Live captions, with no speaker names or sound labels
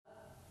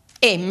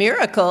A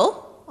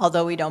miracle,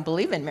 although we don't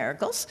believe in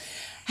miracles,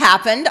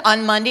 happened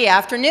on Monday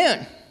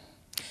afternoon.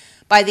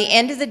 By the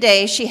end of the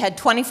day, she had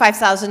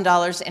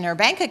 $25,000 in her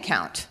bank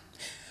account.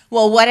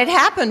 Well, what had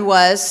happened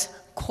was,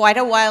 quite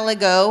a while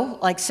ago,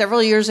 like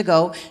several years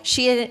ago,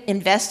 she had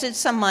invested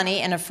some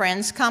money in a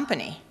friend's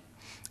company,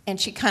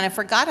 and she kind of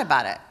forgot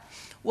about it.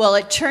 Well,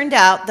 it turned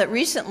out that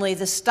recently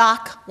the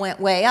stock went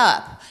way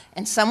up,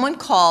 and someone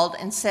called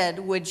and said,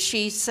 would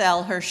she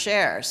sell her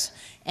shares?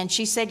 And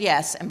she said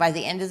yes, and by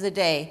the end of the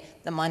day,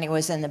 the money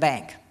was in the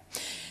bank.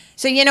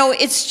 So, you know,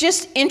 it's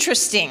just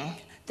interesting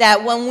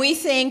that when we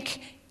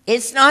think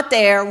it's not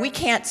there, we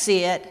can't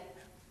see it,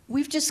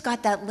 we've just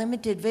got that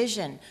limited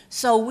vision.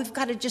 So we've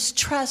got to just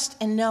trust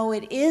and know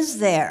it is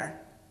there.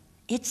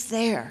 It's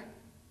there.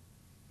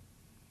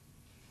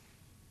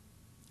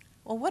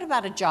 Well, what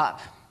about a job?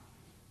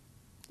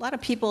 A lot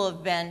of people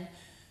have been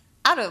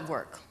out of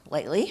work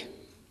lately.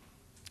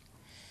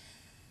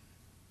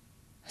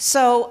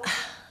 So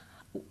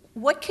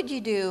what could you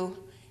do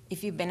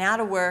if you've been out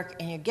of work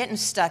and you're getting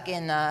stuck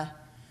in the,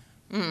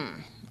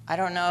 I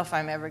don't know if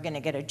I'm ever going to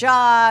get a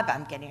job,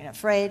 I'm getting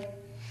afraid?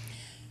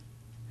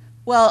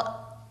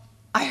 Well,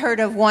 I heard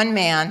of one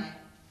man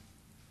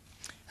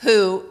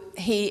who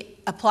he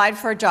applied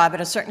for a job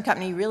at a certain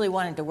company he really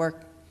wanted to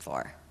work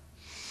for.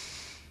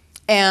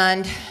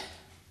 And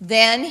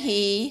then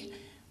he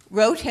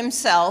wrote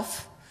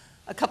himself,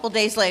 a couple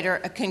days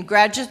later, a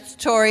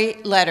congratulatory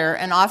letter,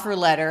 an offer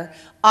letter,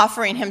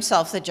 offering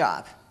himself the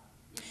job.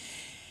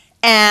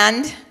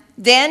 And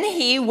then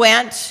he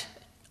went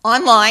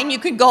online. You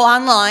could go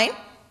online,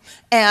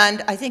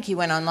 and I think he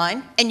went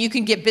online, and you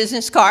can get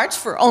business cards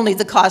for only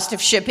the cost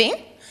of shipping.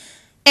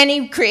 And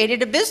he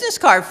created a business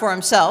card for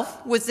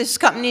himself with this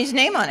company's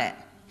name on it.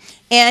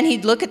 And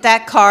he'd look at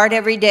that card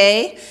every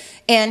day,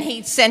 and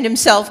he'd send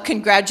himself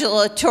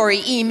congratulatory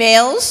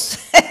emails.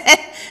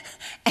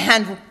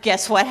 And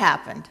guess what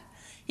happened?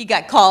 He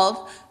got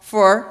called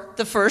for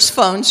the first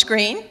phone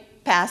screen,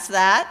 passed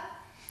that,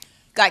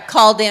 got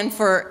called in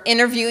for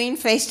interviewing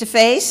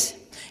face-to-face,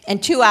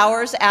 and 2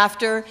 hours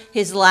after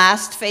his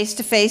last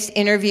face-to-face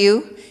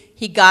interview,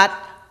 he got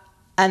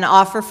an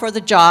offer for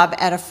the job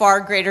at a far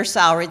greater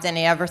salary than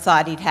he ever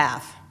thought he'd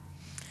have.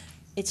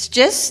 It's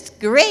just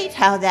great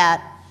how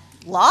that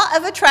law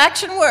of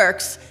attraction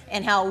works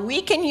and how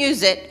we can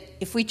use it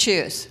if we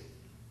choose.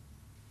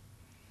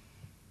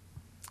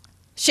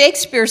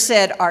 Shakespeare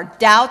said, our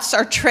doubts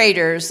are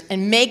traitors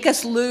and make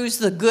us lose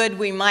the good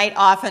we might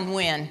often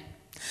win.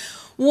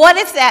 What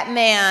if that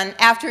man,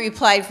 after he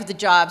applied for the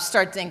job,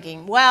 started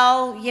thinking,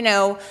 well, you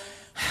know,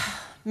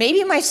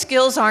 maybe my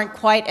skills aren't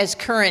quite as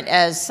current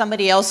as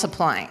somebody else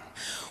applying?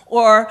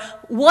 Or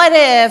what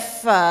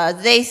if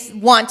they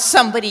want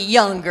somebody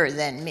younger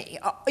than me?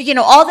 You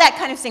know, all that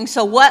kind of thing.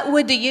 So what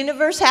would the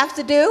universe have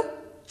to do?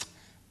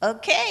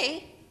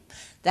 Okay,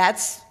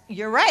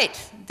 you're right.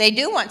 They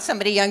do want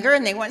somebody younger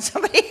and they want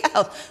somebody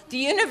else. The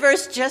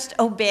universe just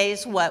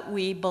obeys what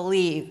we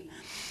believe.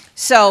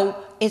 So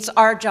it's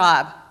our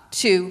job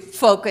to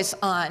focus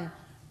on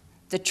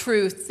the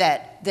truth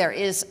that there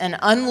is an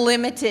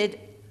unlimited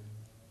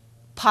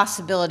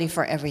possibility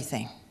for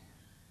everything.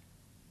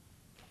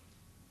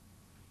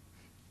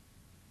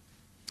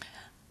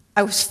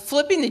 I was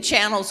flipping the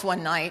channels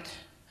one night,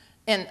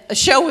 and a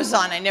show was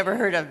on I never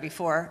heard of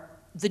before.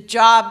 The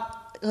job,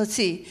 let's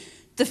see,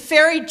 The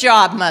Fairy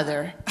Job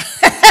Mother.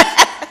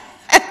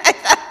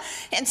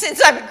 And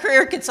since I'm a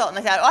career consultant,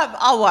 I thought, oh,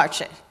 I'll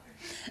watch it.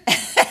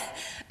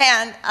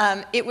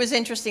 And it was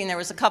interesting. There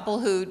was a couple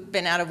who'd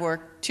been out of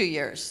work 2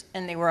 years,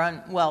 and they were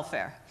on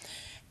welfare.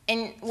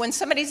 And when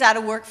somebody's out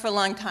of work for a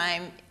long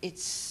time,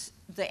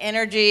 the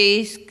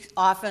energy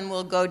often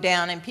will go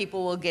down, and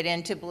people will get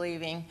into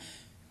believing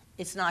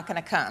it's not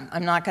going to come.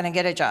 I'm not going to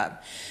get a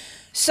job.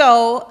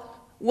 So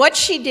what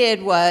she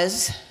did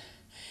was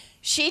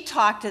she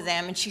talked to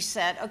them, and she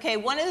said, okay,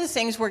 one of the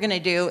things we're going to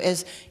do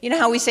is, you know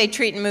how we say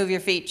treat and move your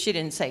feet? She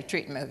didn't say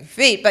treat and move your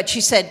feet, but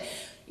she said,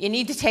 you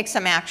need to take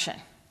some action.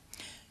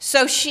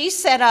 So she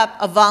set up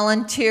a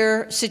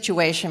volunteer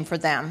situation for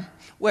them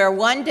where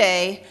one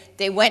day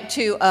they went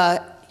to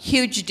a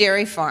huge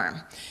dairy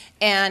farm,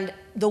 and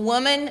the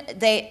woman,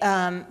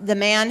 the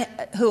man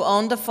who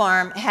owned the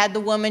farm had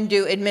the woman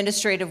do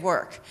administrative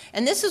work.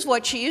 And this is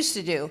what she used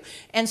to do.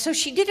 And so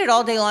she did it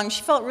all day long.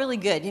 She felt really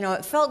good. You know,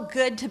 it felt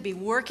good to be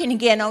working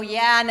again. Oh,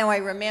 yeah, now I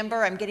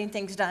remember. I'm getting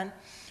things done.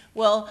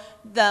 Well,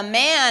 the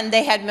man,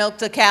 they had milked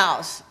the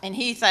cows, and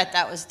he thought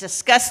that was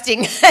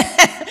disgusting.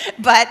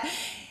 But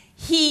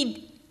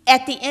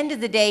at the end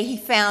of the day, he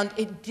found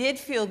it did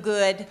feel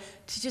good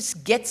to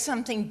just get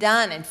something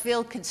done and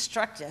feel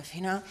constructive,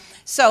 you know.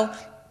 So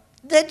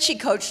then she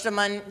coached them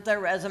on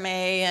their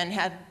resume and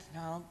had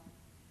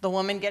the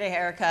woman get a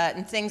haircut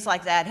and things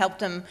like that, helped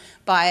them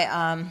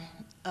buy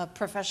a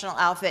professional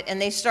outfit, and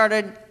they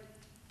started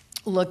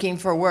looking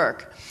for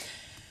work.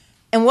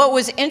 And what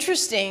was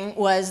interesting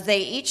was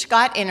they each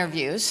got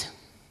interviews,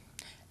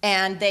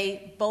 and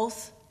they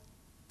both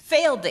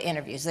failed the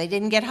interviews. They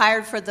didn't get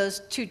hired for those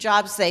 2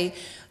 jobs they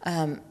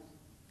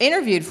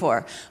interviewed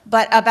for.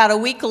 But about a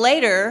week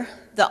later,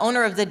 the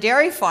owner of the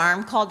dairy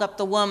farm, called up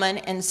the woman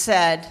and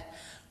said,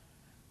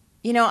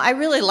 you know, I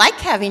really like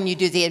having you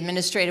do the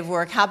administrative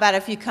work. How about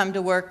if you come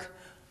to work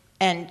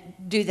and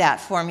do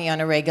that for me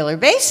on a regular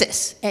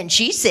basis? And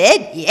she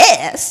said,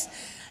 yes.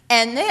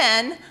 And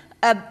then,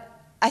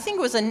 I think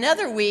it was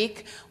another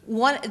week,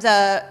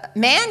 the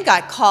man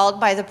got called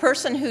by the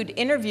person who'd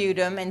interviewed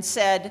him and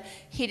said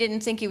he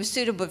didn't think he was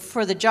suitable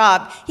for the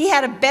job. He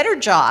had a better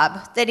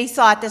job that he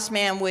thought this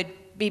man would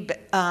be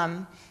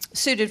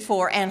suited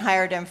for, and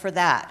hired him for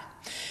that.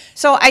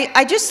 So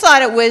I just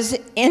thought it was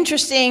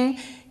interesting.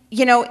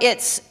 You know,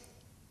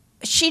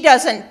 she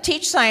doesn't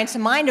teach science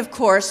of mind, of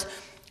course,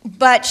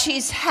 but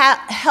she's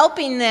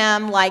helping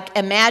them, like,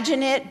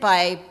 imagine it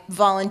by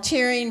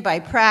volunteering, by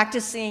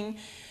practicing,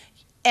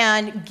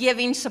 and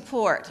giving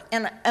support.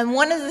 And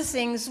one of the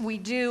things we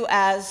do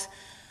as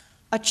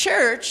a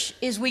church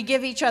is we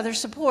give each other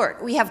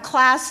support. We have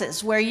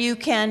classes where you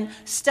can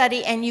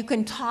study and you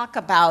can talk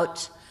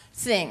about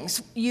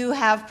things. You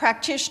have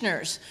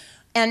practitioners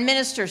and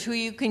ministers who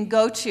you can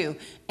go to,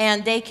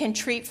 and they can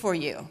treat for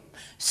you.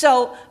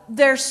 So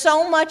there's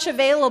so much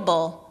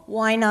available.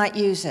 Why not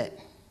use it?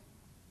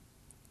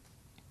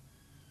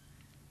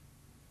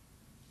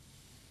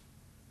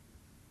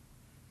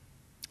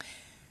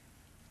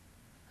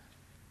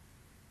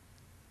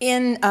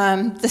 In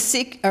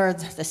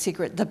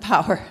The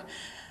Power,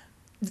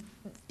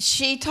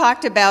 she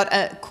talked about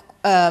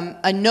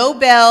a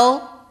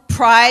Nobel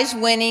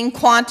Prize-winning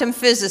quantum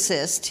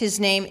physicist. His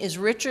name is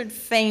Richard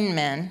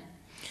Feynman.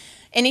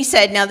 And he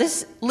said, now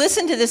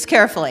listen to this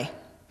carefully.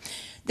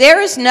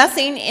 There is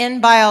nothing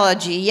in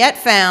biology yet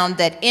found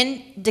that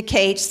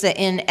indicates the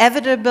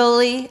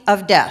inevitability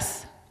of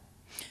death.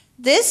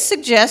 This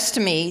suggests to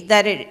me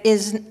that it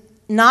is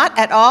not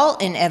at all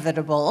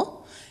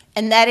inevitable,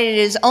 and that it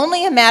is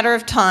only a matter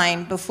of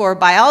time before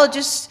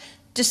biologists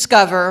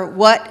discover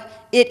what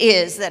it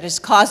is that is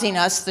causing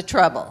us the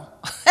trouble.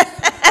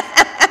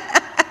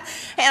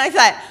 And I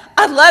thought,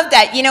 I love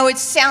that. You know, it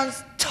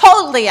sounds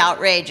totally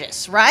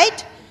outrageous,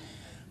 right?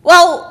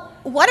 Well,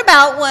 what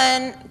about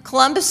when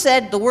Columbus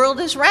said the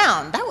world is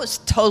round? That was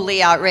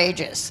totally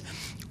outrageous.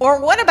 Or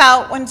what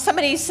about when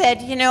somebody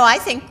said, you know, I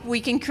think we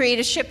can create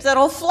a ship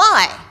that'll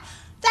fly?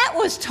 That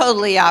was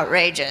totally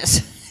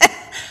outrageous.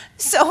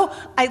 So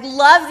I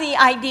love the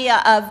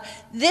idea of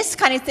this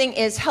kind of thing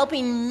is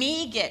helping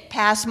me get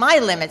past my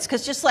limits,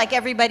 because just like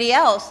everybody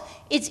else,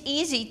 it's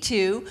easy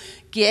to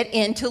get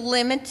into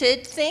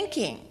limited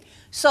thinking.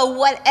 So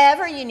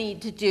whatever you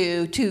need to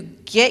do to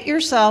get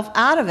yourself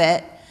out of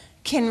it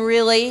can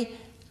really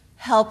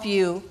help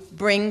you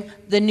bring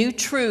the new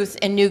truth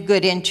and new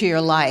good into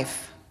your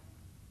life.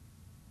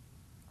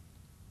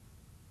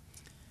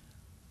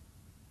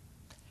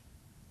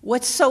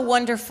 What's so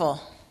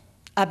wonderful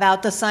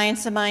about the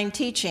Science of Mind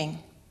teaching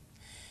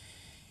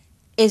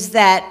is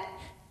that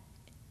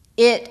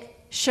it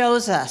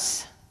shows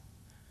us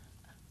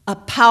a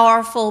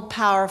powerful,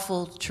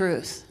 powerful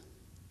truth.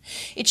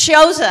 It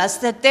shows us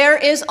that there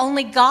is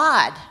only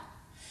God,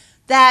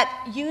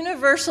 that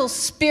universal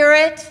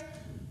spirit,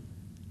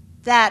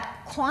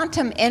 that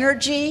quantum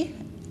energy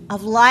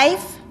of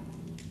life,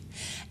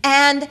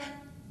 and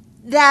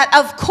that,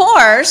 of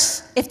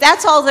course, if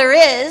that's all there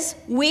is,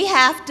 we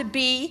have to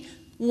be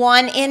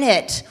one in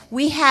it.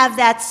 We have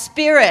that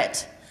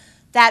spirit,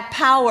 that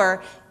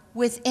power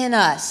within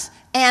us,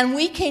 and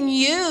we can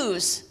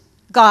use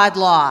God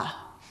law.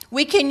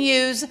 We can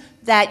use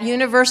that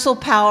universal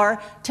power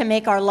to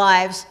make our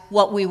lives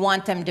what we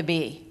want them to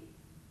be.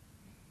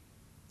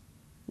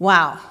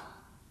 Wow.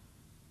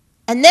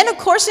 And then, of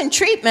course, in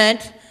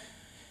treatment,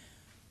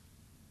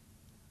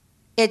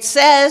 it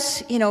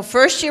says, you know,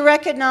 first you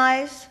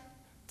recognize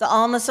the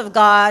allness of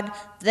God,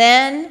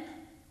 then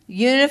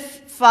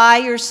unify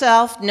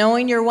yourself,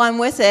 knowing you're one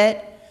with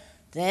it,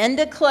 then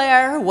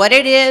declare what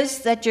it is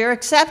that you're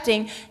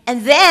accepting,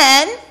 and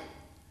then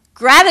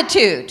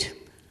gratitude,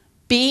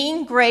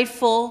 being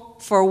grateful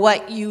for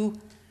what you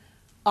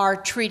are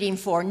treating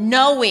for,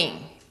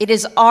 knowing it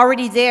is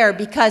already there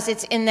because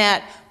it's in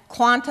that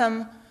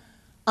quantum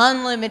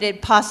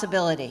unlimited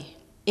possibility.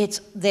 It's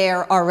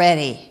there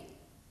already.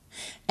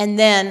 And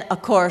then,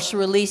 of course,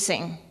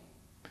 releasing,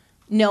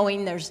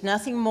 knowing there's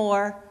nothing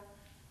more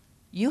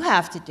you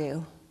have to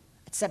do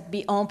except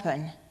be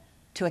open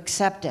to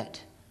accept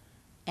it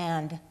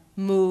and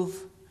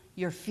move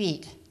your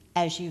feet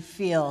as you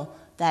feel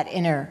that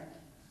inner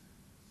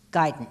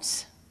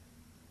guidance.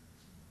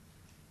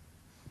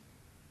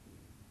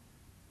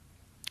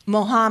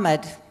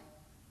 Muhammad,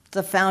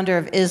 the founder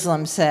of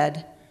Islam,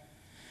 said,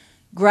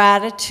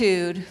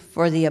 "Gratitude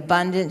for the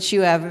abundance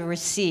you have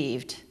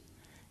received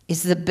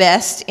is the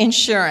best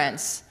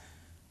insurance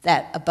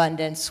that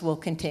abundance will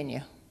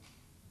continue."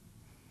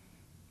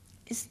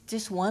 It's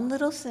just one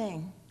little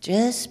thing.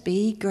 Just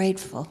be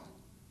grateful.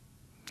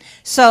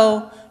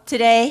 So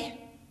today,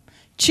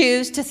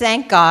 choose to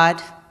thank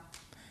God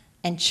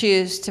and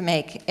choose to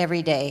make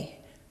every day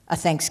a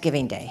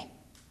Thanksgiving Day.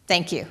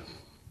 Thank you.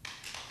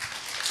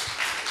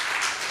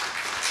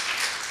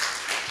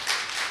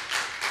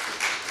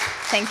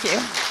 Thank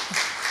you.